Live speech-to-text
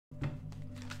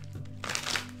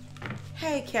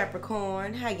Hey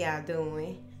Capricorn, how y'all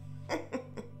doing?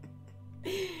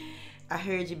 I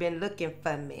heard you been looking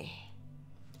for me.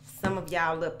 Some of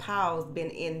y'all little paws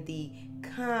been in the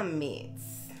comments.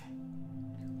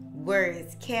 Where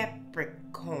is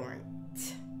Capricorn?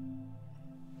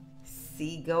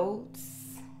 Sea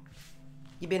goats?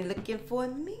 You been looking for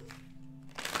me?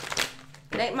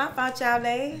 It ain't my fault y'all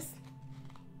ass.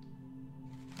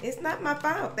 It's not my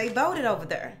fault. They voted over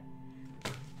there.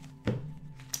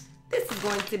 This is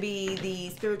going to be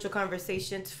the spiritual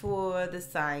conversations for the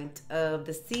sign of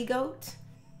the sea goat.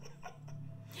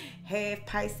 Half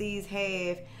Pisces,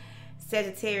 half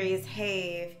Sagittarius,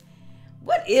 half...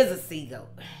 What is a sea goat?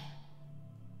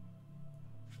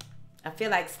 I feel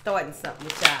like starting something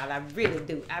with y'all. I really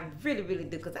do. I really, really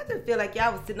do. Because I just feel like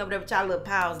y'all was sitting over there with y'all little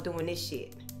pals doing this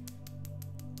shit.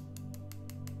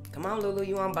 Come on, Lulu.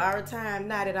 You on borrowed time?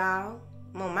 Not at all.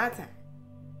 I'm on my time.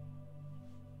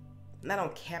 Not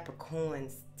on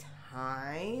Capricorn's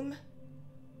time.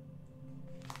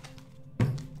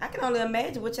 I can only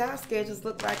imagine what y'all schedules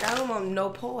look like. I don't want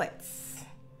no parts.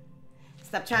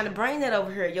 Stop trying to bring that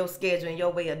over here, your schedule and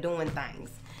your way of doing things.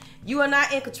 You are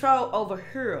not in control over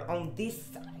here on this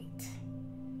side.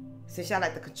 Since y'all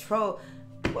like to control.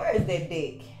 Where is that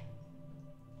deck?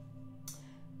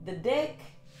 The deck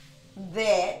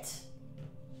that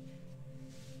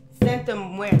Santa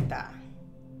Muerta.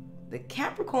 The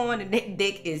Capricorn in that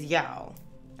deck is y'all.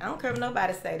 I don't care what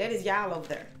nobody say. That is y'all over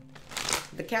there.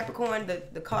 The Capricorn,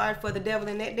 the card for the devil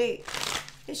in that deck,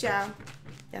 it's y'all.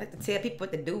 Y'all like to tell people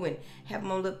what to do and have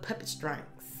them on little puppet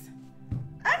strings.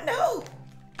 I know.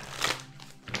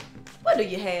 What do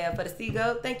you have for the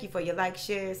seagull? Thank you for your like,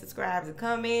 share, subscribes, and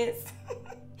comments.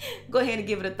 Go ahead and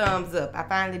give it a thumbs up. I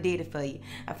finally did it for you.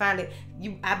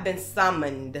 I've been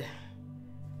summoned.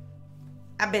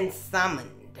 I've been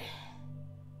summoned.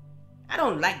 I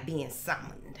don't like being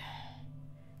summoned.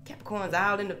 Capricorn's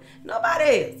all in the... Nobody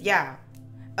is, y'all.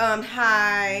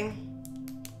 Hi.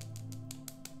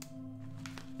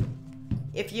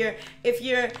 If you're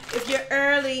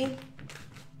early,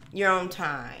 you're on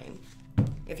time.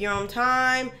 If you're on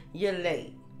time, you're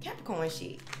late. Capricorn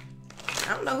shit.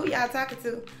 I don't know who y'all talking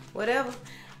to. Whatever.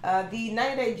 The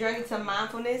 90-day journey to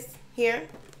mindfulness here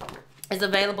is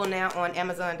available now on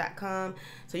Amazon.com.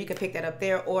 So you can pick that up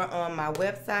there or on my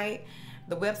website.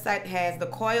 The website has the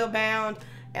coil bound.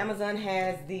 Amazon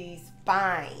has the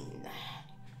spine.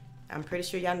 I'm pretty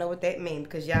sure y'all know what that means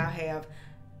because y'all have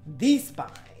the spine.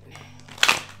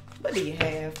 What do you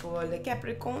have for the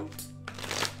Capricorn?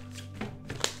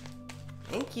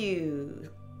 Thank you.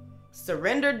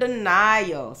 Surrender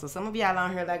denial. So some of y'all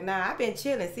on here like, nah, I've been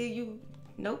chilling. See you.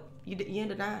 Nope. You in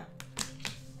denial.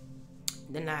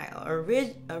 Denial.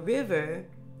 A river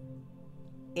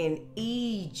in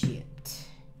Egypt.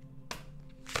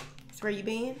 That's where you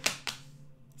been.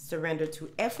 Surrender to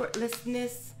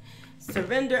effortlessness.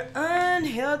 Surrender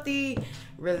unhealthy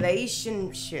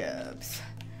relationships.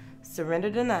 Surrender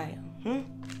denial.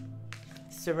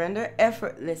 Surrender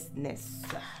effortlessness.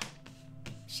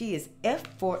 She is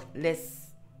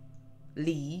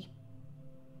effortlessly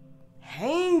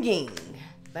hanging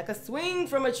like a swing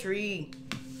from a tree.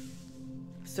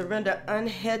 Surrender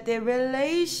unhealthy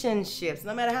relationships.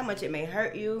 No matter how much it may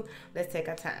hurt you, let's take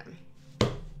our time.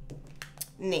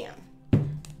 Now,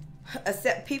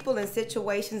 accept people and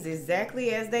situations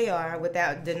exactly as they are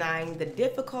without denying the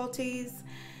difficulties.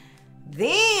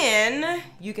 Then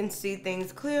you can see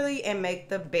things clearly and make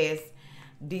the best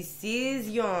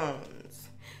decisions.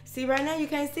 See, right now you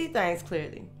can't see things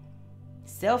clearly.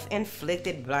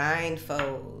 Self-inflicted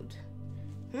blindfold.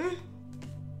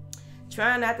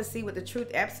 Try not to see what the truth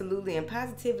absolutely and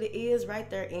positively is right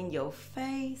there in your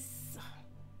face.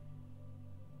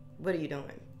 What are you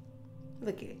doing?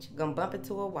 Look at you. Gonna bump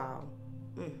into a wall.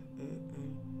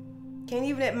 Can't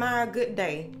even admire a good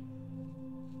day.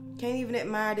 Can't even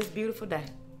admire this beautiful day.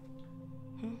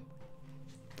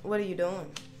 What are you doing?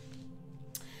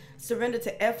 Surrender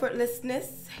to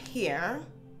effortlessness here.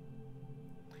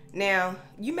 Now,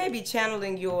 you may be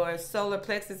channeling your solar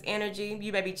plexus energy.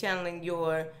 You may be channeling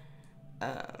your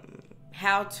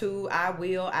how to, I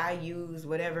will, I use,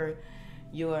 whatever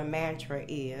your mantra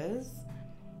is.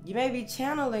 You may be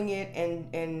channeling it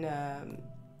and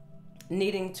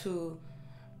needing to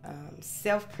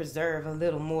self-preserve a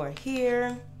little more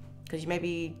here because you may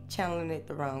be channeling it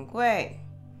the wrong way.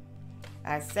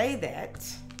 I say that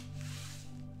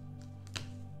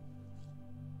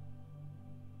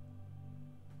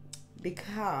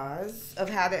because of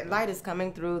how that light is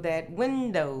coming through that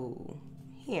window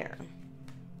here.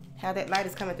 How that light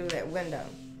is coming through that window.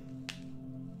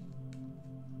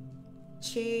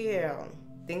 Chill.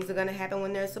 Things are going to happen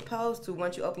when they're supposed to.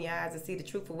 Once you open your eyes and see the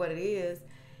truth for what it is,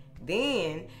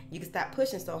 then you can stop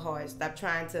pushing so hard. Stop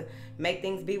trying to make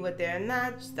things be what they're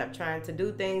not. Stop trying to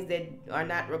do things that are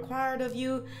not required of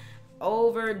you.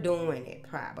 Overdoing it,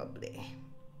 probably.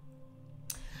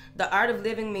 The art of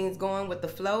living means going with the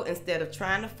flow instead of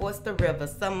trying to force the river.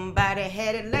 Somebody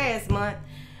had it last month.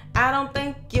 I don't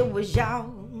think it was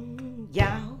y'all.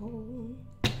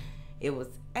 It was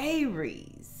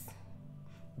Aries.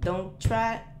 Don't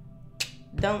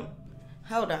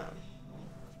hold on.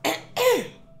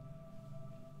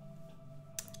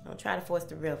 Don't try to force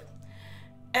the river.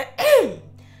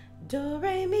 Do,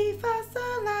 re, mi, fa,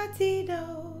 sol, la, ti,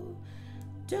 do.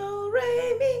 Do,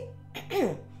 re, mi.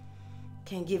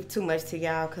 Can't give too much to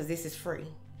y'all because this is free.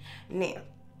 Now,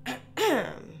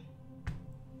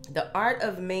 the art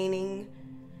of living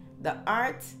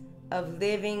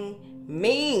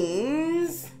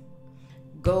means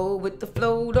go with the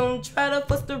flow, don't try to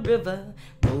force the river.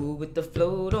 Go with the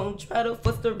flow, don't try to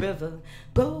force the river.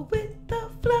 Go with the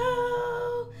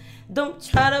flow, don't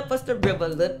try to force the river.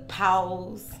 Look,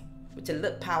 pause with your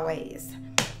look power ass.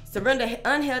 Surrender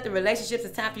unhealthy relationships.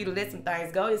 It's time for you to let some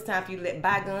things go. It's time for you to let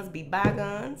bygones be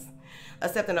bygones.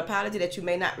 Accept an apology that you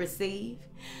may not receive.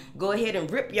 Go ahead and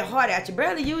rip your heart out. You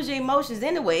barely use your emotions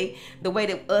anyway, the way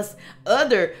that us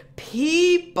other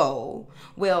people,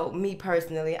 well, me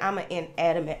personally, I'm an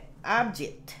inanimate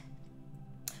object.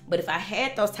 But if I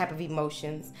had those type of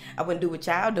emotions, I wouldn't do what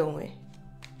y'all doing.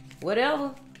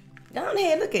 Whatever. Go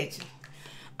ahead, look at you.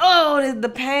 Oh, the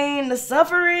pain, the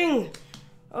suffering.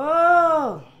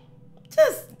 Oh,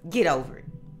 just get over it.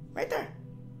 Right there.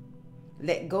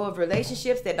 Let go of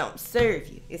relationships that don't serve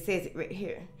you. It says it right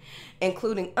here.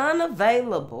 Including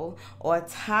unavailable or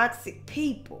toxic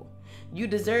people. You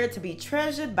deserve to be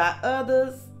treasured by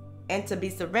others and to be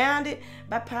surrounded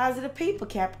by positive people,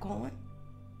 Capricorn.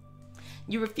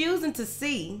 You're refusing to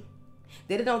see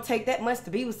that it don't take that much to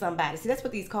be with somebody. See, that's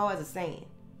what these cards are saying.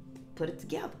 Put it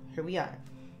together. Here we are.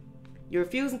 You're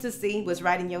refusing to see what's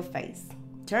right in your face.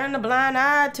 Turn the blind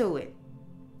eye to it.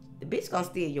 The bitch gonna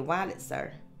steal your wallet,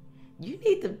 sir. You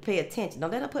need to pay attention.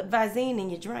 Don't let her put Visine in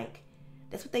your drink.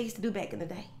 That's what they used to do back in the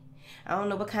day. I don't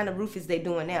know what kind of roofies they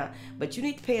doing now, but you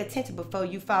need to pay attention before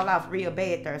you fall off real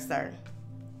bad there, sir.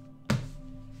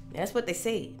 That's what they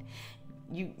said.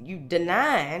 You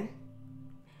denying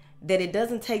that it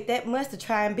doesn't take that much to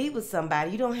try and be with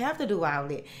somebody. You don't have to do all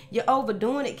that. You're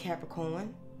overdoing it,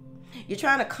 Capricorn. You're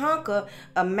trying to conquer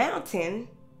a mountain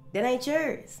that ain't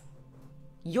yours.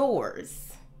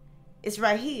 Yours. It's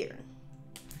right here.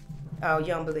 Oh, you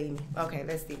don't believe me? Okay,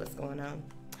 let's see what's going on.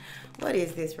 What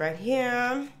is this right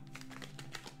here?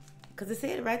 Because it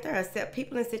said it right there. Accept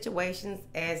people and situations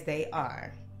as they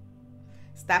are.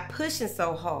 Stop pushing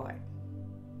so hard.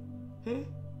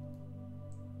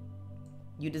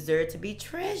 You deserve to be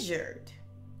treasured.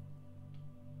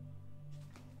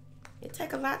 It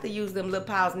take a lot to use them little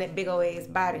paws and that big old ass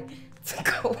body to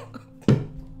go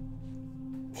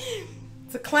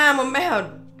to climb a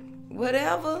mountain.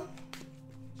 Whatever.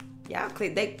 Y'all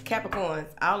click, they Capricorns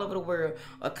all over the world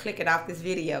are clicking off this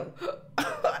video.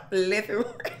 Left and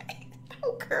right.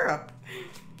 Oh, girl.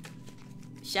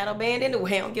 Shadow band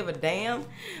anyway, I don't give a damn.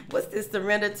 What's this?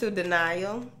 Surrender to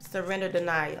denial. Surrender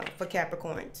denial for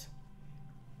Capricorns.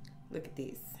 Look at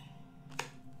this.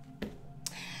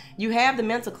 You have the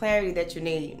mental clarity that you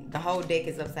need. The whole deck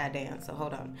is upside down, so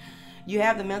hold on. You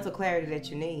have the mental clarity that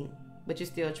you need, but you're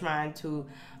still trying to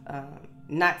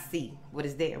not see what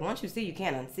is there. Once you see, you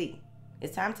can't unsee.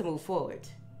 It's time to move forward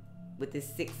with this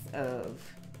Six of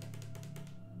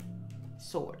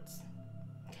Swords.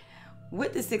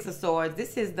 With the Six of Swords,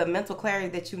 this is the mental clarity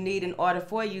that you need in order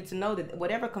for you to know that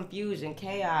whatever confusion,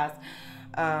 chaos,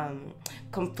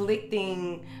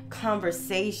 conflicting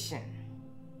conversation,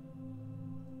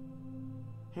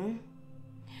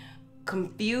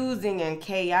 confusing and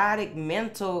chaotic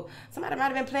mental, somebody might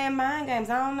have been playing mind games,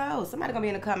 I don't know. Somebody gonna be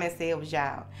in the comments say it was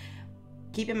y'all.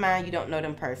 Keep in mind you don't know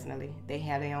them personally. They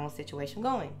have their own situation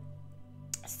going.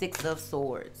 Six of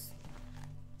Swords.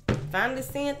 Finally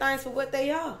seeing things for what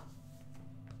they are.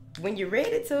 When you're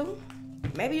ready to.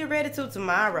 Maybe you're ready to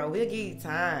tomorrow. We'll give you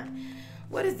time.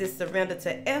 What is this? Surrender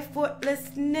to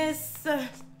effortlessness.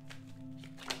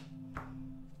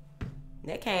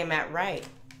 That came out right.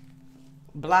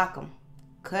 Block them.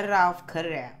 Cut it off. Cut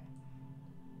it out.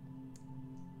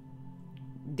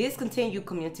 Discontinue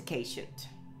communication.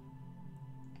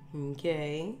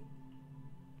 Okay.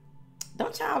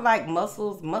 Don't y'all like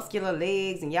muscular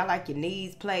legs, and y'all like your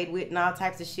knees played with and all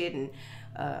types of shit, and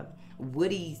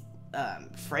woody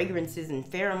fragrances and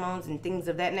pheromones and things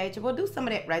of that nature? Well, do some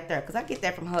of that right there, because I get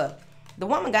that from her. The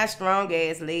woman got strong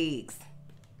ass legs.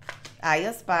 I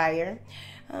aspire.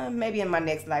 Maybe in my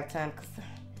next lifetime, because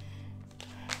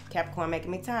Capricorn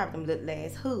making me tired of them little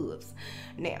ass hooves.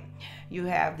 Now, you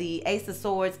have the Ace of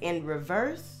Swords in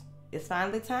reverse. It's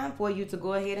finally time for you to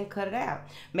go ahead and cut it out.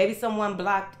 Maybe someone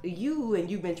blocked you and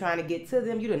you've been trying to get to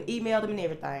them. You done emailed them and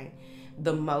everything.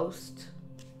 The most.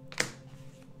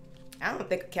 I don't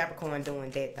think Capricorn doing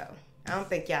that, though. I don't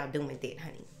think y'all doing that,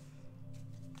 honey.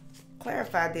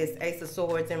 Clarify this Ace of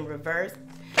Swords in reverse.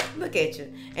 Look at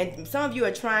you. And some of you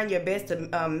are trying your best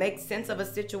to make sense of a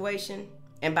situation.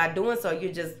 And by doing so,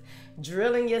 you're just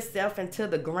drilling yourself into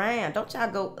the ground. Don't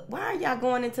y'all go, why are y'all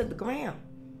going into the ground?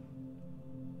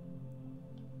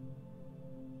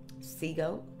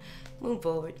 Seagull. Move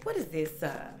forward. What is this?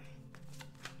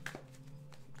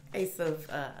 Ace of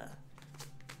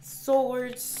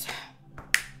Swords.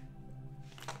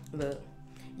 Look.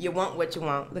 You want what you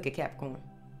want. Look at Capricorn.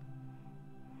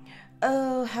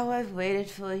 Oh, how I've waited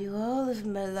for you all of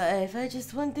my life. I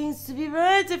just want things to be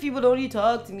right if you would only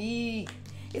talk to me.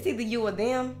 It's either you or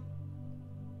them.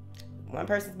 One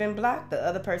person's been blocked. The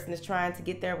other person is trying to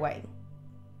get their way.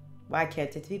 Why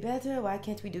can't it be better? Why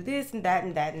can't we do this and that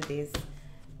and that and this?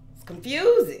 It's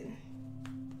confusing.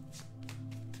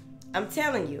 I'm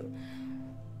telling you.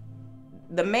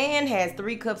 The man has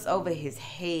 3 cups over his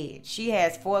head. She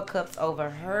has 4 cups over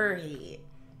her head.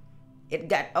 It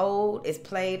got old. It's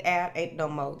played out. Ain't no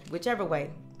more. Whichever way.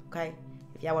 Okay?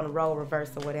 If y'all want to roll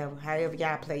reverse or whatever. However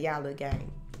y'all play y'all little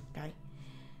game. Okay?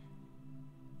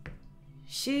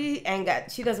 She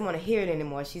doesn't want to hear it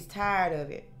anymore. She's tired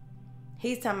of it.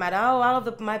 He's talking about, oh, all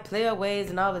of my player ways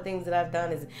and all the things that I've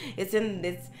done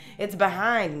it's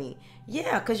behind me.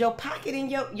 Yeah, because your pocket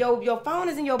and your phone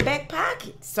is in your back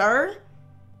pocket, sir.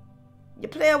 Your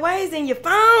player ways in your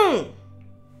phone.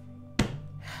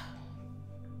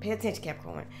 Pay attention,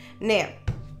 Capricorn. Now,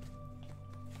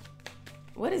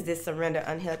 what is this surrender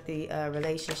unhealthy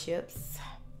relationships?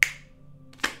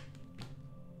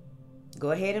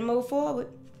 Go ahead and move forward.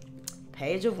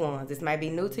 Page of Wands. This might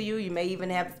be new to you. You may even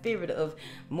have the spirit of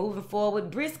moving forward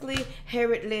briskly,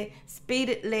 hurriedly,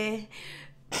 speedily,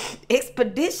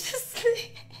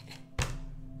 expeditiously.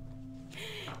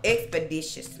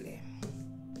 Expeditiously.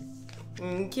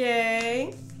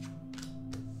 Okay.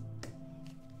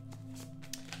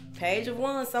 Page of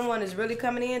Wands. Someone is really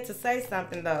coming in to say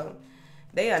something, though.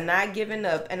 They are not giving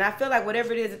up. And I feel like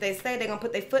whatever it is that they say, they're going to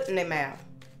put their foot in their mouth.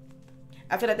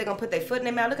 I feel like they're going to put their foot in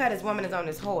their mouth. Look how this woman is on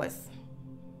this horse.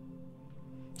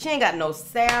 She ain't got no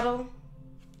saddle.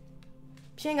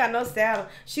 She ain't got no saddle.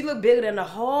 She look bigger than the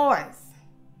horse.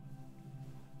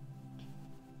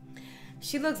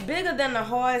 She looks bigger than the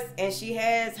horse, and she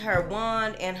has her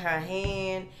wand in her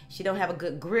hand. She don't have a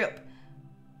good grip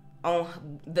on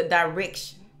the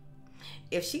direction.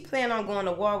 If she plan on going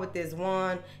to war with this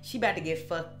wand, she about to get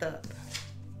fucked up.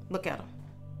 Look at her.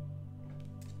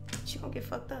 She gonna get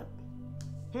fucked up.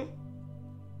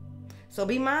 So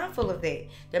be mindful of that.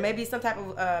 There may be some type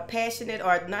of passionate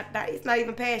or not. It's not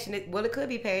even passionate. Well, it could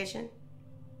be passion.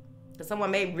 Because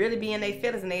someone may really be in their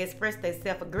feelings and they express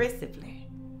themselves aggressively.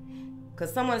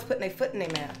 Because someone is putting their foot in their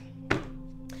mouth.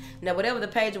 Now, whatever the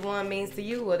Page of Wands means to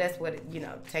you, well, that's what it,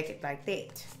 take it like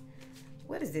that.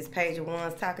 What is this Page of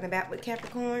Wands talking about with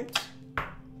Capricorn?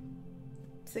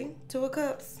 See? 2 of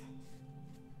Cups.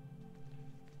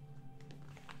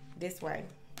 This way.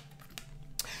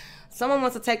 Someone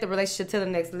wants to take the relationship to the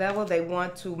next level. They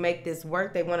want to make this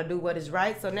work. They want to do what is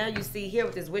right. So now you see here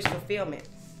with this wish fulfillment.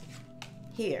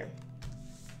 Here.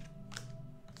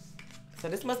 So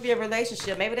this must be a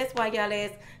relationship. Maybe that's why y'all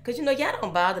ask. Because, y'all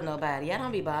don't bother nobody. Y'all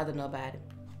don't be bothering nobody.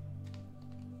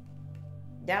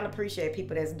 Y'all appreciate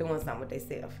people that's doing something with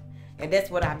themselves. And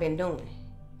that's what I've been doing.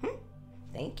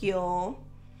 Thank you.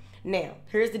 Now,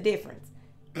 here's the difference.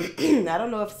 I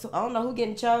don't know who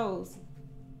getting chose.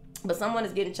 But someone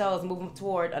is getting chose moving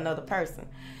toward another person.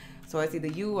 So it's either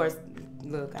you or,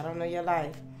 look, I don't know your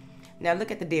life. Now look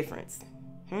at the difference.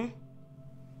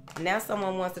 Now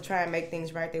someone wants to try and make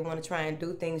things right. They want to try and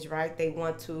do things right. They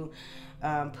want to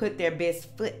put their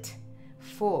best foot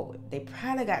forward. They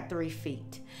probably got 3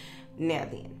 feet. Now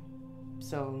then.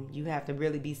 So you have to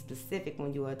really be specific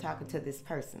when you are talking to this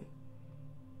person.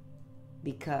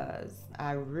 Because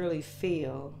I really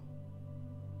feel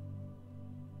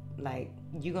like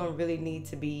you're going to really need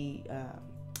to be,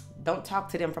 don't talk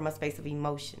to them from a space of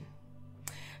emotion.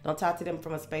 Don't talk to them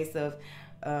from a space of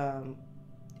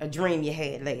a dream you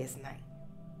had last night.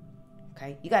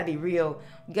 Okay? You got to be real.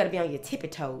 You got to be on your tippy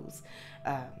toes.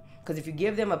 Because if you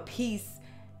give them a piece,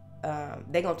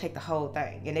 they're going to take the whole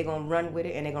thing. And they're going to run with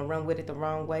it. And they're going to run with it the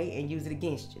wrong way and use it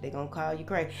against you. They're going to call you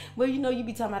crazy. Well, you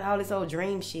be talking about all this old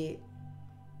dream shit.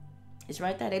 It's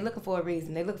right there. They're looking for a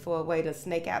reason. They're looking for a way to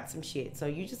snake out some shit. So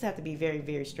you just have to be very,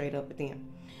 very straight up with them.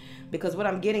 Because what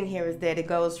I'm getting here is that it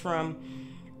goes from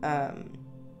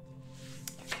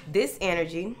this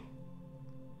energy,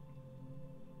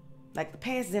 like the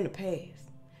past is in the past,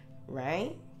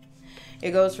 right?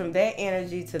 It goes from that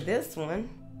energy to this one,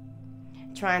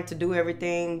 trying to do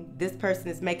everything. This person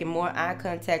is making more eye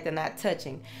contact and not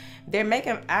touching. They're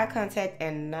making eye contact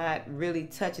and not really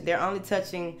touching. They're only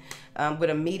touching with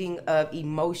a meeting of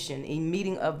emotion, a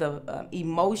meeting of the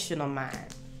emotional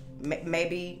mind.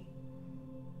 Maybe,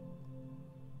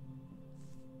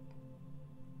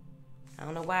 I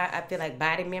don't know why I feel like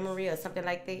body memory or something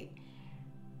like that.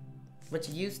 What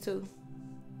you used to.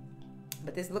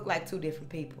 But this look like two different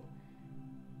people.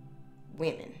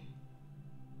 Women.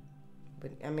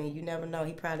 But, I mean, you never know.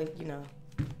 He probably,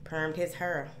 permed his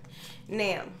hair.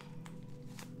 Now,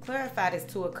 clarify this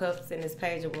Two of Cups and this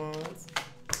Page of Wands.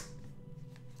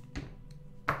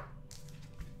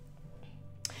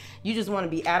 You just want to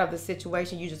be out of the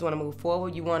situation. You just want to move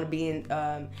forward. You want to be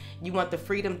in, you want the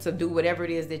freedom to do whatever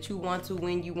it is that you want to,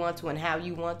 when you want to, and how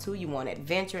you want to. You want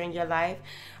adventure in your life.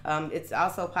 It's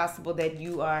also possible that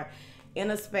you are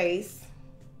in a space.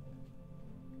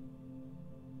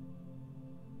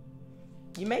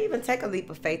 You may even take a leap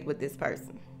of faith with this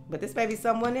person. But this may be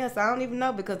someone else. I don't even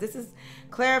know, because this is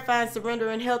clarifying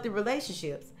surrender in healthy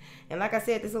relationships. And like I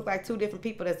said, this looks like two different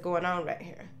people that's going on right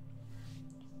here.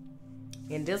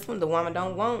 In this one, the woman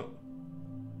don't want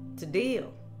to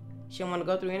deal. She don't want to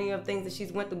go through any of the things that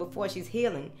she's went through before. She's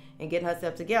healing and getting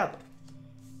herself together.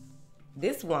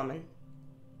 This woman,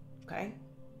 okay,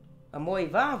 a more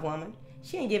evolved woman,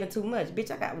 she ain't giving too much.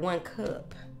 Bitch, I got 1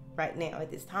 cup right now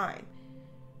at this time.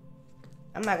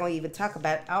 I'm not going to even talk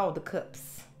about all the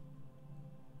cups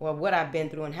or what I've been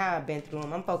through and how I've been through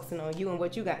them. I'm focusing on you and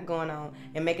what you got going on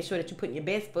and making sure that you're putting your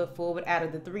best foot forward out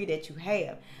of the 3 that you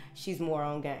have. She's more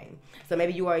on game. So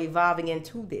maybe you are evolving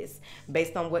into this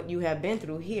based on what you have been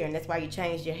through here. And that's why you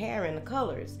changed your hair and the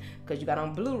colors. Because you got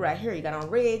on blue right here. You got on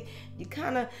red. You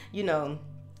kind of,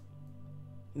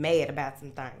 mad about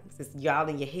some things. It's y'all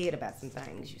in your head about some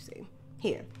things, you see.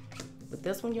 Here. With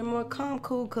this one, you're more calm,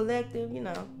 cool, collective,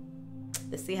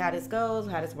 Let's see how this goes,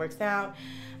 how this works out.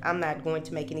 I'm not going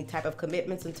to make any type of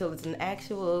commitments until it's an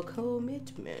actual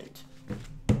commitment.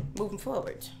 Moving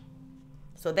forward.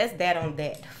 So that's that on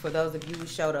that, for those of you who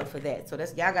showed up for that. So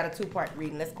that's, y'all got a 2-part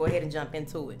reading. Let's go ahead and jump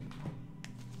into it.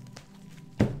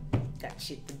 Got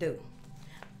shit to do.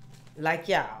 Like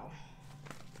y'all.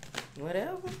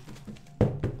 Whatever.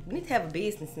 We need to have a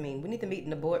business meeting. We need to meet in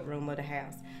the boardroom of the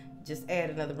house. Just add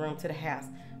another room to the house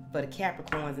for the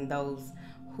Capricorns and those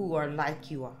who are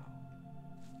like you all.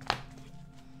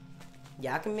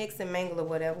 Y'all can mix and mingle or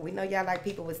whatever. We know y'all like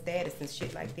people with status and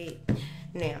shit like that.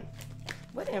 Now,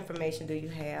 what information do you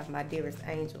have, my dearest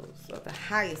angels, of the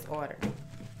highest order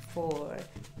for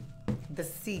the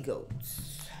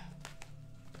seagoats?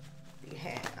 You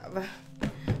have.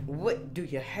 What do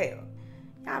you have?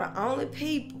 Y'all the only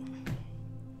people.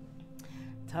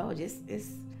 Told you,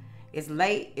 it's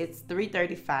late. It's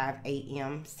 3:35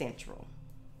 a.m. Central.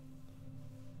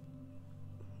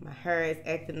 My hair is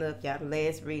acting up. Y'all the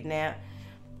last reading out.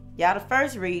 Y'all the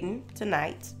first reading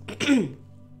tonight.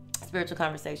 Spiritual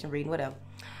conversation reading, whatever.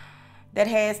 That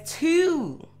has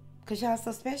 2, because y'all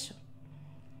so special.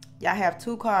 Y'all have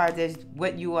 2 cards as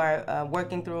what you are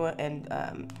working through and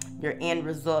your end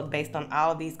result based on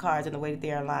all of these cards and the way that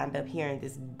they are lined up here in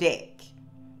this deck.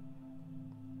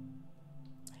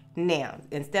 Now,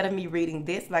 instead of me reading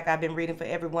this like I've been reading for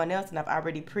everyone else and I've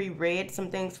already pre-read some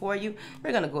things for you,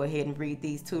 we're going to go ahead and read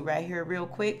these 2 right here real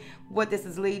quick. What this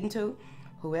is leading to,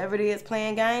 whoever it is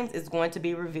playing games, is going to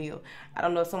be revealed. I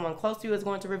don't know if someone close to you is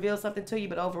going to reveal something to you,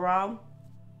 but overall,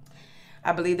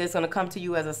 I believe that's going to come to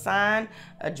you as a sign,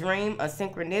 a dream, a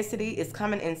synchronicity. It's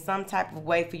coming in some type of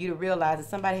way for you to realize that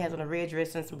somebody has on a red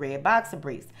dress and some red boxer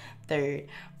briefs. Third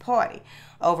party.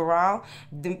 Overall,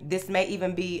 this may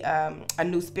even be a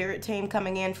new spirit team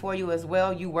coming in for you as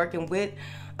well. You working with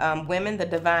women, the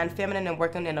divine feminine, and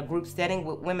working in a group setting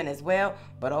with women as well.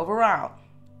 But overall,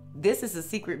 this is a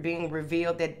secret being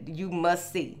revealed that you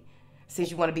must see,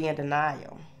 since you want to be in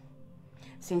denial.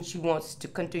 Since you want to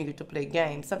continue to play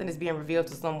games. Something is being revealed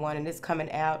to someone and it's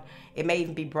coming out. It may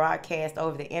even be broadcast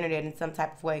over the internet in some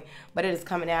type of way, but it is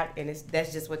coming out, and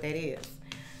that's just what that is.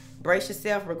 Brace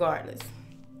yourself regardless.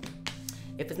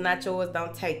 If it's not yours,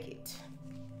 don't take it.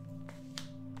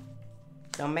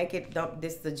 Don't make it,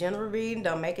 this is a general reading.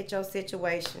 Don't make it your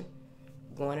situation.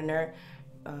 Going in there,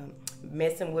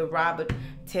 messing with Robert,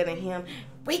 telling him,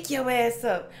 wake your ass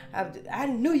up. I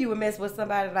knew you would mess with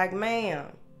somebody like,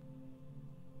 ma'am.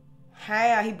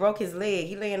 How he broke his leg.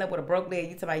 He laying up with a broke leg.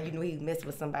 You talking about you knew he was messing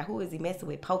with somebody. Who is he messing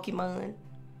with? Pokemon?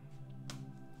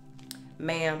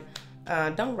 Ma'am,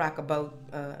 don't rock a boat.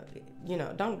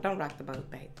 Don't rock the boat,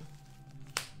 baby.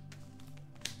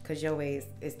 Because your ass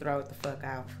is thrown the fuck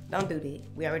off. Don't do that.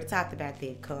 We already talked about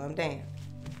that. Calm down.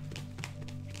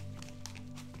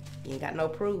 You ain't got no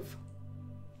proof.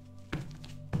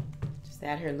 Just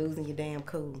out here losing your damn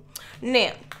cool.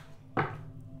 Now,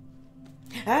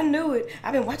 I knew it.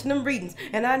 I've been watching them readings,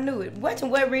 and I knew it. Watching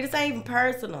what readings ain't even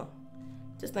personal.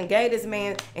 Just done gave this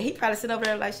man, and he probably sit over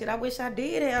there like, shit, I wish I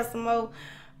did have some more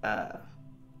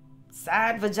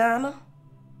side vagina.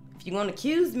 If you're gonna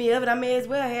accuse me of it, I may as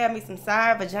well have me some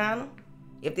side vagina.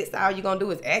 If this all you're gonna do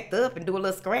is act up and do a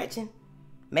little scratching,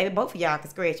 maybe both of y'all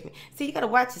can scratch me. See, you gotta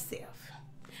watch yourself.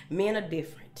 Men are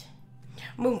different.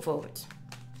 Moving forward.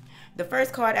 The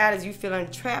first card out is you feeling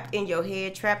trapped in your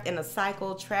head, trapped in a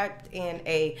cycle, trapped in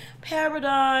a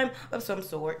paradigm of some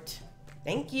sort.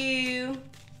 Thank you.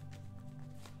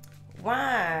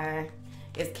 Why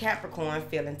is Capricorn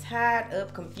feeling tied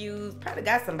up, confused? Probably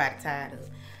got somebody tied up.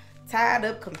 Tied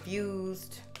up,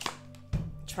 confused,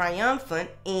 triumphant,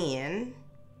 and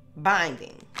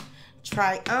binding.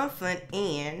 Triumphant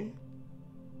in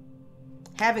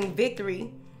having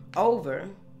victory over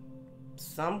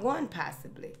someone,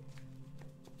 possibly.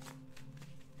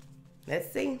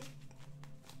 Let's see.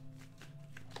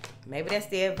 Maybe that's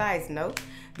the advice. No,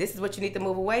 this is what you need to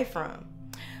move away from.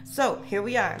 So here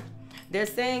we are. They're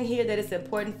saying here that it's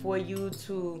important for you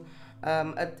to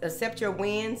accept your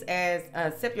wins as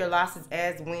accept your losses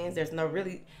as wins. There's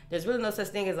really no such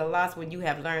thing as a loss when you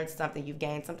have learned something, you've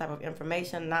gained some type of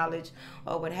information, knowledge,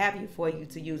 or what have you for you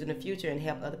to use in the future and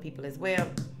help other people as well.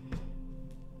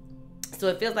 So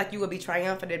it feels like you will be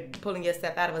triumphant at pulling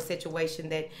yourself out of a situation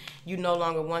that you no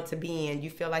longer want to be in.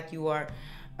 You feel like you are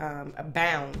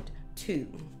bound to.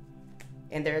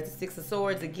 And there's the Six of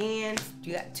Swords again.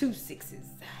 You got 2 sixes.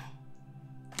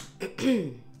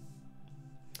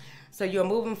 So you're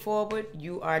moving forward.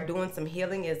 You are doing some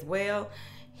healing as well.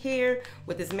 Here,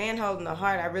 with this man holding the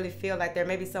heart, I really feel like there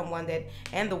may be someone that,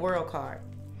 and the World card.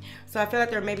 So I feel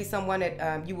like there may be someone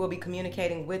that you will be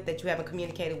communicating with that you haven't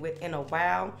communicated with in a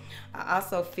while. I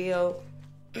also feel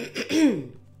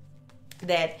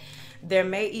that there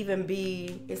may even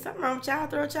be, is something wrong with y'all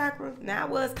throat chakra? Now, I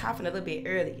was coughing a little bit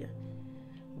earlier.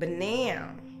 But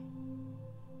now,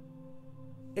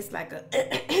 it's like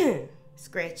a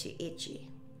scratchy, itchy.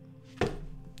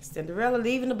 Cinderella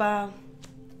leaving the ball.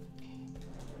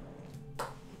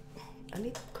 I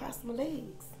need to cross my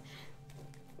legs.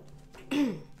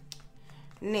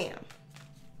 Now,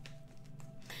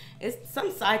 it's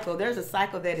some cycle. There's a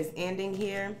cycle that is ending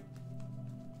here.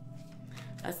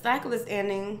 A cycle is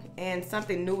ending and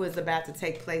something new is about to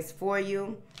take place for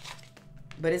you.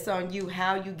 But it's on you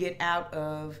how you get out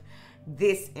of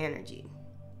this energy.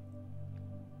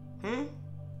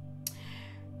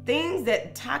 Things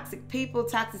that toxic people,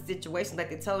 toxic situations,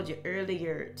 like I told you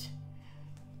earlier.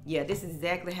 Yeah, this is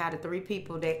exactly how the 3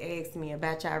 people that asked me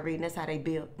about y'all reading, that's how they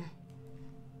built.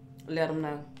 Let them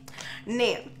know.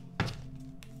 Now,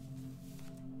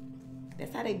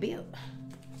 that's how they built.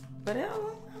 But I don't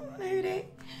want to hear that.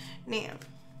 Now,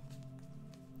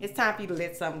 it's time for you to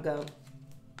let something go.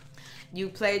 You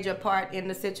played your part in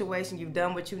the situation. You've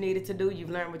done what you needed to do.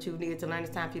 You've learned what you needed to learn.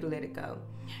 It's time for you to let it go.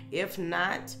 If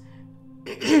not,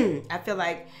 I feel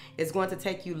like it's going to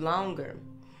take you longer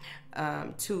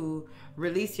to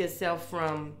release yourself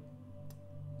from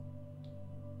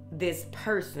this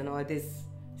person or this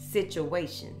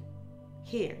situation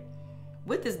here.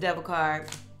 With this Devil card,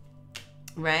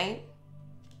 right?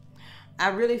 I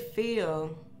really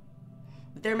feel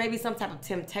that there may be some type of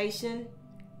temptation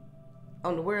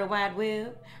on the World Wide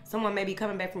Web. Someone may be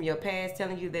coming back from your past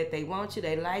telling you that they want you,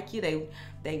 they like you,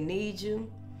 they need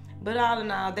you. But all in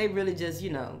all, they really just, you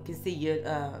know, can see you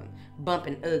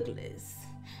bumping uglies.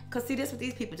 Because see, this is what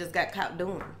these people just got caught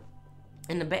doing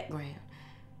in the background.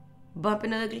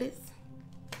 Bumping uglies.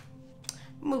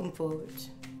 Moving forward.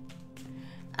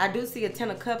 I do see a 10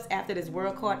 of Cups after this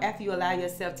World card. After you allow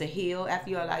yourself to heal,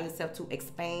 after you allow yourself to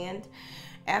expand,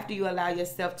 after you allow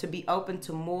yourself to be open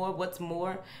to more. What's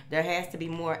more? There has to be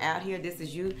more out here. This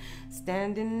is you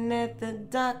standing at the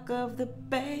dock of the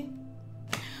bay,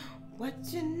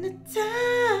 watching the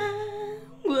time.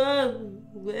 Whoa,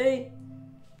 wait.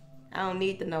 I don't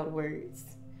need to know the words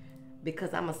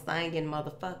because I'm a singing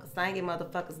motherfucker. Singing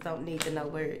motherfuckers don't need to know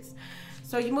words.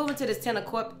 So you move into this 10 of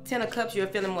Cups, you're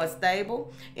feeling more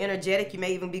stable, energetic. You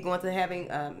may even be going to having,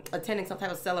 attending some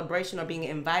type of celebration or being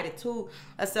invited to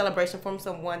a celebration from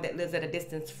someone that lives at a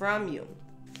distance from you.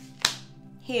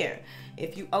 Here,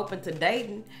 if you open to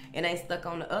dating and ain't stuck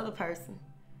on the other person.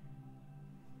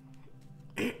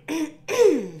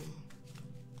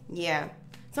 Yeah.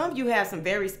 Some of you have some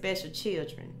very special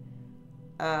children.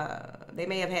 They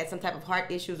may have had some type of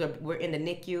heart issues or were in the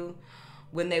NICU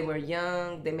when they were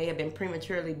young. They may have been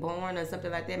prematurely born or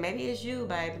something like that. Maybe it's you,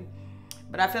 baby.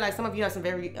 But I feel like some of you have some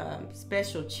very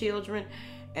special children,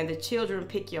 and the children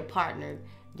pick your partner.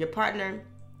 Your partner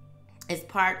is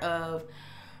part of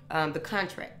the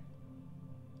contract.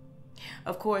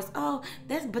 Of course, oh,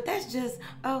 that's just,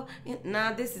 oh,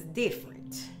 nah, this is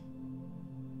different.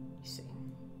 You see.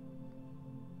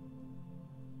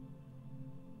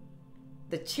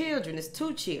 The children is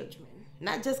two children.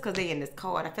 Not just because they're in this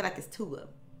card. I feel like it's two of them.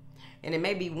 And it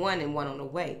may be one and one on the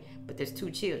way, but there's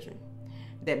two children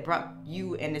that brought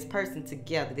you and this person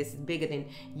together. This is bigger than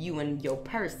you and your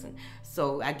person.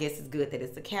 So I guess it's good that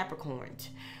it's a Capricorn.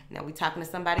 Now we talking to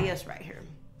somebody else right here.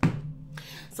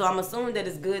 So I'm assuming that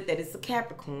it's good that it's a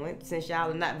Capricorn, since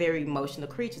y'all are not very emotional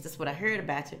creatures. That's what I heard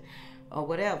about you, or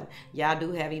whatever. Y'all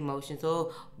do have emotions.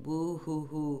 Oh, woo hoo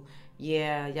hoo.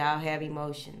 Yeah, y'all have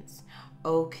emotions.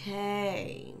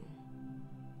 Okay.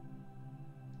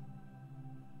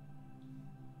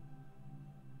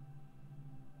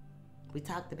 We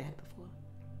talked about it before.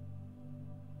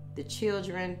 The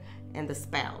children and the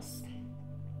spouse.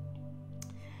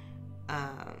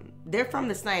 They're from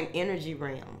the same energy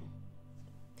realm.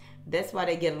 That's why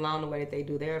they get along the way that they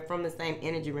do. They're from the same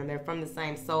energy realm. They're from the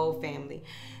same soul family.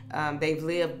 They've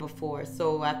lived before.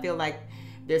 So I feel like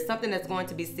there's something that's going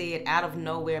to be said out of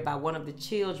nowhere by one of the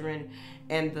children,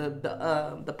 and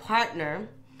the partner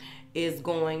is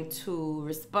going to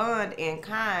respond in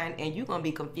kind, and you're going to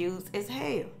be confused as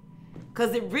hell.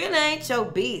 Because it really ain't your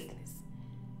business.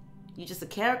 You're just a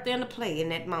character in the play in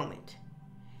that moment.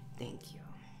 Thank you.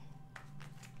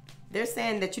 They're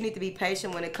saying that you need to be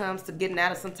patient when it comes to getting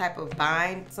out of some type of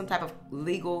bind, some type of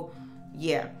legal,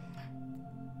 yeah.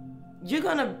 You're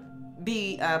going to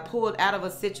be pulled out of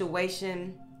a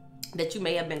situation that you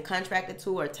may have been contracted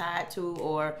to or tied to,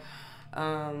 or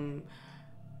I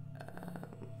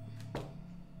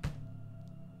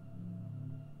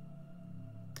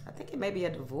think it may be a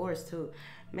divorce too.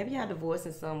 Maybe y'all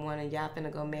divorcing someone and y'all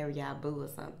finna go marry y'all boo or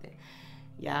something.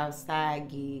 Y'all side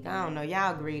gig. I don't know.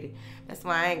 Y'all greedy. That's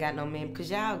why I ain't got no men,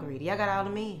 because y'all greedy. Y'all got all the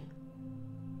men.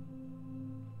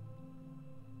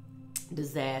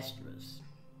 Disastrous.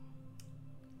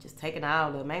 Just taking all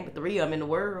of them. Ain't but 3 of them in the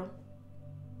world.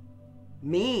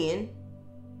 Men.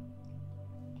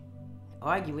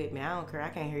 Argue with me. I don't care. I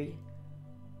can't hear you.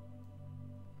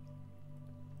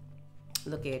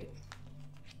 Look at it.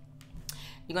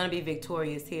 You're gonna be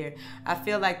victorious here. I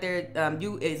feel like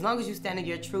you, as long as you stand in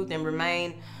your truth and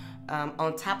remain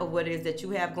on top of what it is that you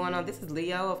have going on. This is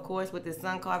Leo, of course, with this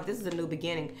sun card. This is a new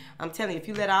beginning. I'm telling you, if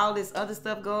you let all this other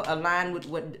stuff go, align with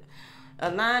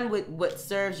what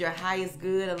serves your highest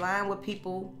good, align with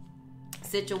people,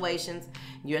 situations,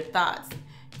 your thoughts,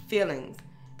 feelings,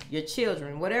 your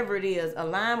children, whatever it is,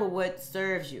 align with what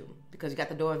serves you, because you got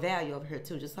the door of value over here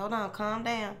too. Just hold on, calm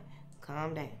down,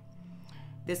 calm down.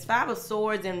 This 5 of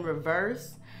Swords in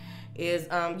reverse is,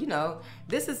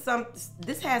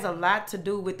 this has a lot to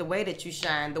do with the way that you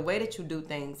shine, the way that you do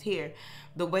things here,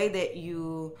 the way that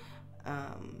you,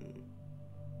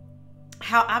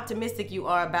 how optimistic you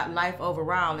are about life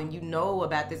overall, and you know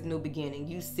about this new beginning.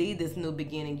 You see this new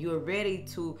beginning. You are ready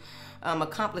to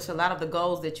accomplish a lot of the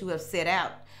goals that you have set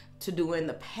out to do in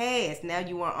the past. Now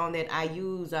you are on that I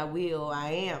use, I will,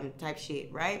 I am type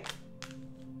shit, right?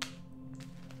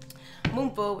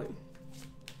 Move forward.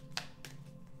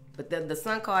 But the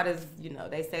sun card is,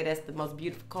 they say that's the most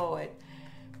beautiful card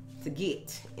to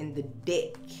get in the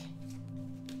deck.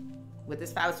 With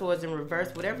this 5 of Swords in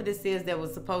reverse, whatever this is that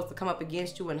was supposed to come up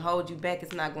against you and hold you back,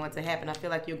 it's not going to happen. I feel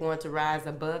like you're going to rise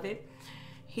above it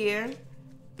here.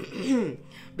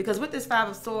 Because with this 5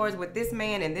 of Swords, with this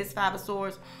man and this 5 of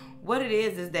Swords, what it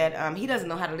is that he doesn't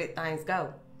know how to let things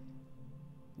go.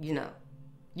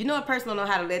 You know a person don't know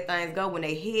how to let things go when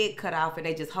they head cut off and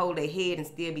they just hold their head and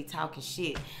still be talking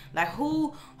shit. Like,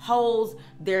 who holds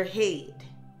their head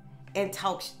and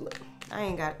talks? Look, I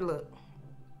ain't got, look.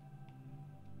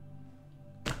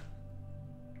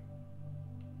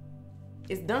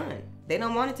 It's done. They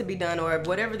don't want it to be done, or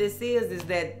whatever this is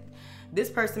that this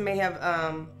person may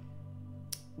have,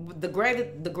 the grave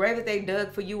that they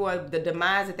dug for you, or the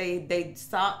demise that they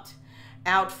sought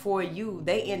out for you,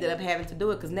 they ended up having to do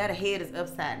it, because now the head is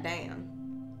upside down.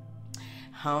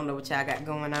 I don't know what y'all got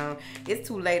going on. It's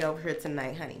too late over here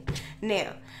tonight, honey.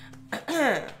 Now,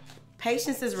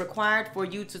 patience is required for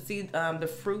you to see the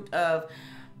fruit of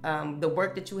the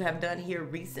work that you have done here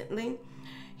recently.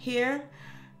 Here,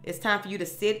 It's time for you to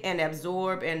sit and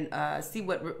absorb and see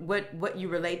what you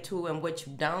relate to and what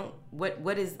you don't.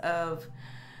 What is of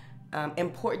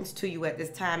importance to you at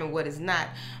this time and what is not.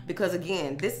 Because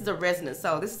again, this is a resonant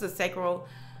soul. This is a sacral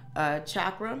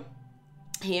chakra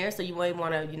here. So you might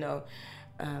want to, you know,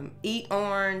 eat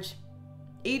orange,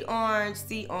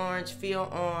 see orange, feel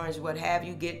orange, what have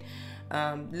you. Get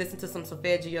listen to some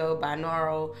solfeggio,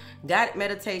 binaural, guided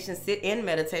meditation, sit in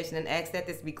meditation and ask that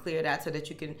this be cleared out so that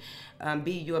you can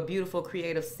be your beautiful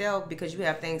creative self, because you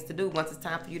have things to do. Once it's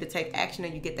time for you to take action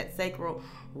and you get that sacral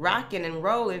rocking and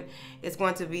rolling, it's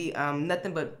going to be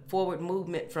nothing but forward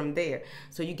movement from there.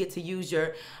 So you get to use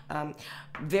your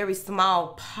very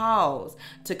small pause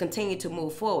to continue to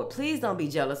move forward. Please don't be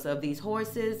jealous of these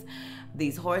horses.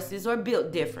 These horses are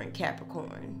built different,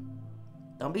 Capricorn.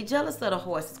 Don't be jealous of the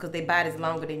horses because their body's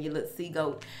longer than your little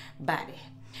seagoat body.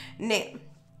 Now,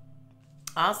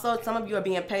 also, some of you are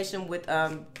being patient with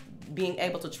being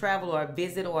able to travel or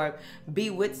visit or be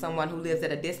with someone who lives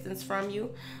at a distance from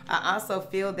you. I also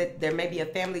feel that there may be a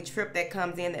family trip that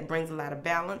comes in that brings a lot of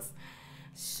balance.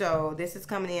 So this is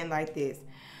coming in like this.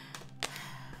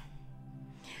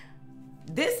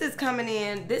 This is coming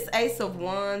in, this Ace of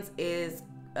Wands is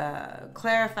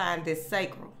clarifying this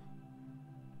sacral.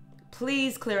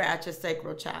 Please clear out your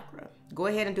sacral chakra. Go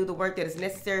ahead and do the work that is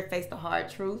necessary. Face the hard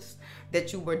truths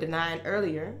that you were denying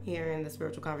earlier here in the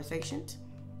spiritual conversations.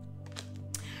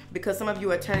 Because some of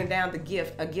you are turning down the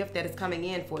gift, a gift that is coming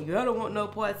in for you. I don't want no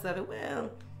parts of it.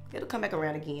 Well, it'll come back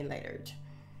around again later.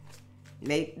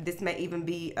 This may even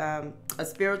be a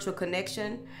spiritual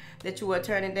connection that you are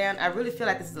turning down. I really feel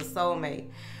like this is a soulmate,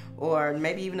 or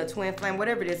maybe even a twin flame.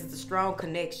 Whatever it is, it's a strong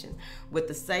connection with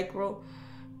the sacral.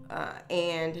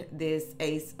 And this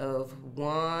Ace of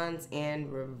Wands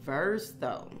in reverse,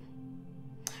 though.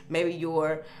 Maybe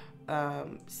your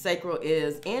sacral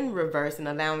is in reverse and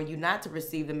allowing you not to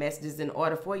receive the messages in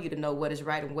order for you to know what is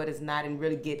right and what is not, and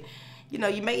really get, you know,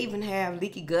 you may even have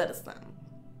leaky gut or something,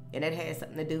 and that has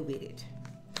something to do with it.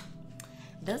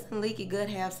 Doesn't leaky gut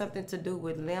have something to do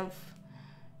with the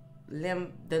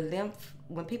lymph,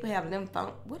 when people have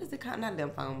lymphoma, what is it called? Not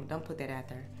lymphoma, don't put that out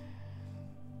there.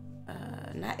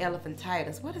 Not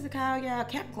elephantitis. What is it called, y'all?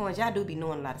 Capricorns, y'all do be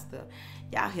knowing a lot of stuff.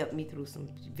 Y'all helped me through some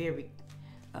very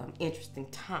interesting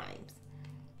times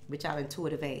with y'all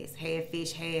intuitive ass. Half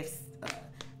fish, half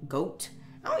goat.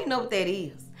 I don't even know what that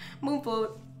is. Move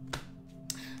forward.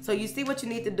 So you see what you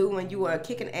need to do when you are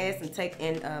kicking ass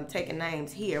and taking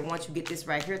names here. Once you get this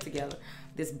right here together,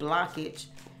 this blockage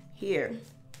here.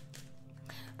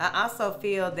 I also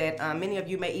feel that many of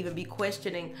you may even be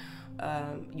questioning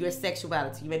your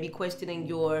sexuality. You may be questioning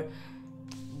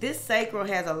this sacral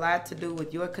has a lot to do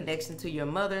with your connection to your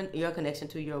mother, your connection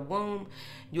to your womb,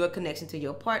 your connection to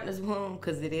your partner's womb,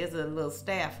 because it is a little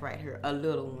staff right here, a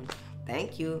little one.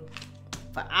 Thank you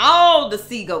for all the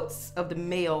sea goats of the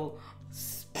male.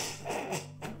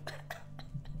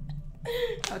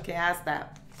 Okay, I'll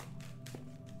stop.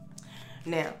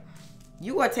 Now,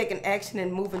 you are taking action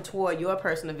and moving toward your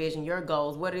personal vision, your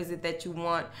goals. What is it that you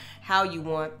want, how you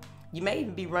want. You may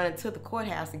even be running to the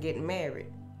courthouse and getting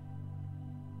married.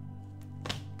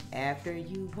 After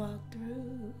you walk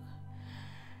through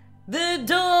the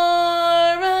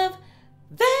door of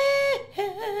value.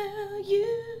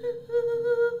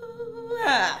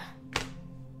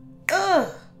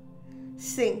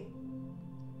 See,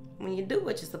 when you do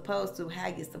what you're supposed to, how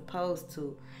you're supposed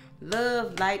to,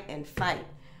 love, light, and fight.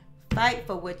 Fight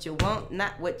for what you want,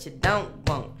 not what you don't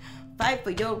want. Fight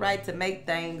for your right to make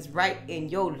things right in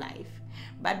your life.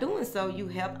 By doing so, you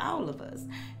help all of us.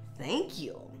 Thank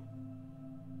you.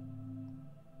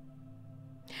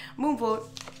 Move forward.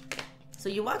 So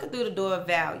you're walking through the door of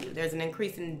value. There's an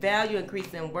increase in value,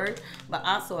 increase in worth, but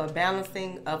also a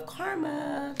balancing of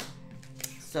karma.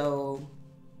 So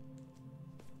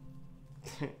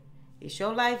it's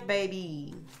your life,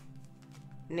 baby.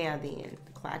 Now then,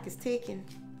 the clock is ticking.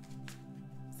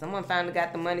 Someone finally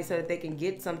got the money so that they can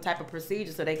get some type of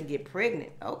procedure so they can get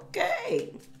pregnant.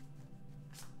 Okay.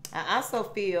 I also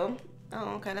feel,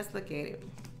 oh, okay, let's look at it.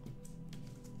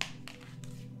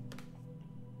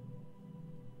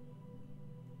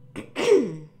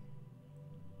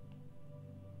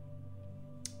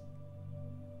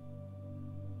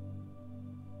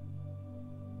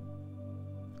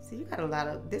 See, you got a lot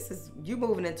of, you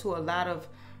moving into a lot of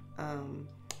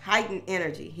heightened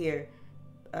energy here.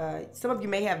 Some of you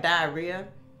may have diarrhea,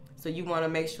 so you want to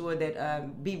make sure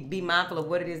that be mindful of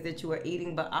what it is that you are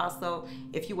eating, but also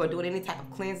if you are doing any type of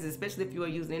cleanses, especially if you are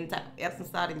using any type of Epsom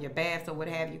salt in your baths or what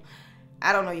have you.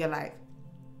 I don't know your life,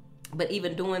 but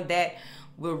even doing that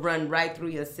will run right through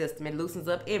your system. It loosens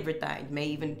up everything. You may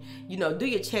even, you know, do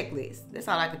your checklist. That's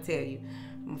all I can tell you.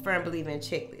 I'm a firm believer in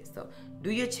checklists. So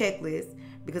do your checklist,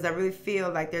 because I really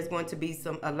feel like there's going to be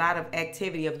a lot of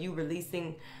activity of you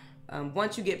releasing,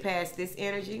 once you get past this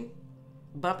energy,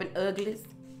 bumping uglies,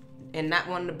 and not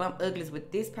wanting to bump uglies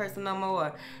with this person no more,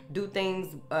 or do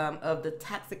things of the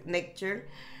toxic nature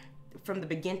from the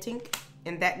beginning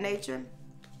in that nature.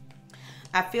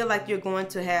 I feel like you're going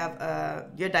to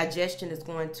have, your digestion is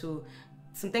going to,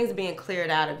 some things are being cleared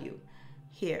out of you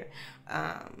here.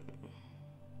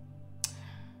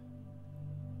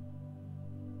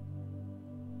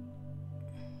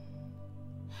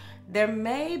 There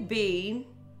may be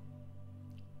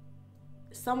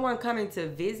someone coming to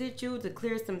visit you to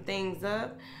clear some things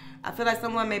up. I feel like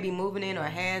someone may be moving in or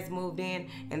has moved in,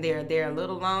 and they're there a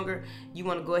little longer. You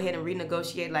want to go ahead and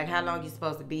renegotiate, like how long you're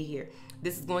supposed to be here.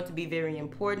 This is going to be very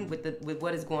important with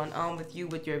what is going on with you,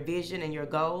 with your vision and your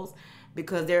goals,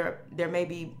 because there may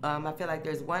be, I feel like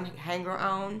there's one hanger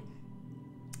on,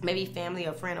 maybe family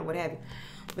or friend or what have you,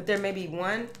 but there may be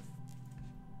one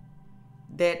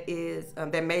that is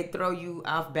that may throw you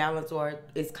off balance, or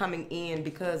is coming in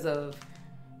because of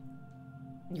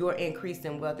your increase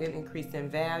in wealth and increase in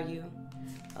value.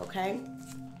 Okay,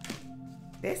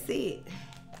 that's it.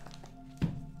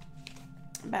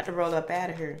 I'm about to roll up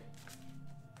out of here.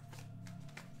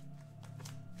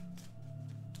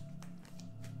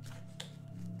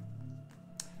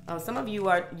 Some of you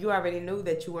already knew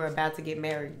that you were about to get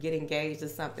married, get engaged or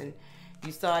something.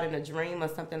 You saw it in a dream or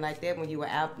something like that when you were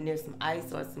out near some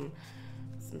ice or some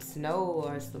snow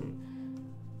or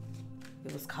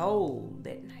it was cold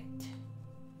that night.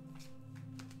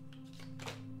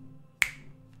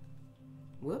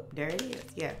 Whoop, there it is.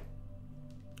 Yeah.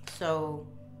 So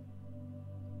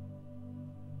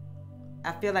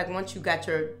I feel like once you got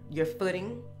your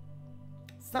footing,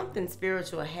 something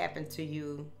spiritual happened to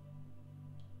you.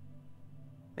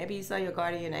 Maybe you saw your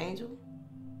guardian angel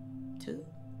too.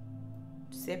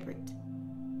 Separate.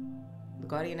 The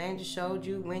guardian angel showed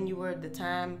you when the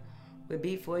time would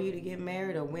be for you to get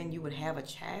married, or when you would have a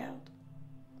child.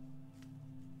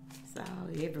 It's all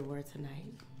everywhere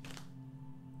tonight.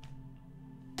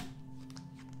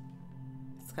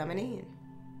 It's coming in.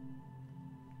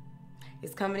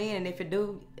 It's coming in, and if it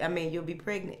do, I mean, you'll be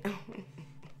pregnant.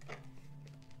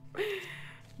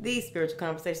 These spiritual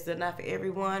conversations are not for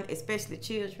everyone, especially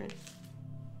children.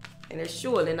 And they're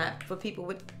surely not for people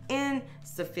with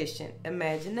insufficient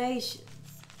imaginations.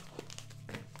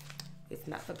 It's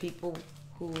not for people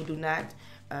who do not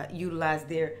utilize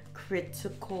their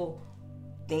critical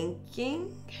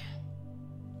thinking.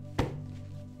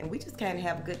 And we just kind of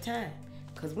have a good time,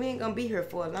 because we ain't going to be here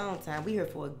for a long time. We here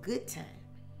for a good time.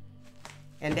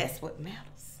 And that's what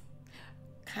matters.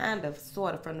 Kind of,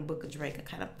 sort of from the book of Drake. I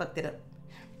kind of fucked it up.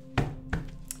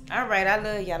 All right, I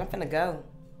love y'all. I'm finna go.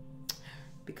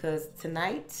 Because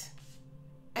tonight,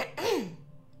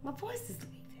 my voice is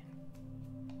leaving.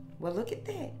 Well, look at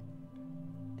that.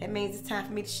 That means it's time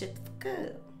for me to shut the fuck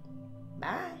up.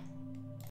 Bye.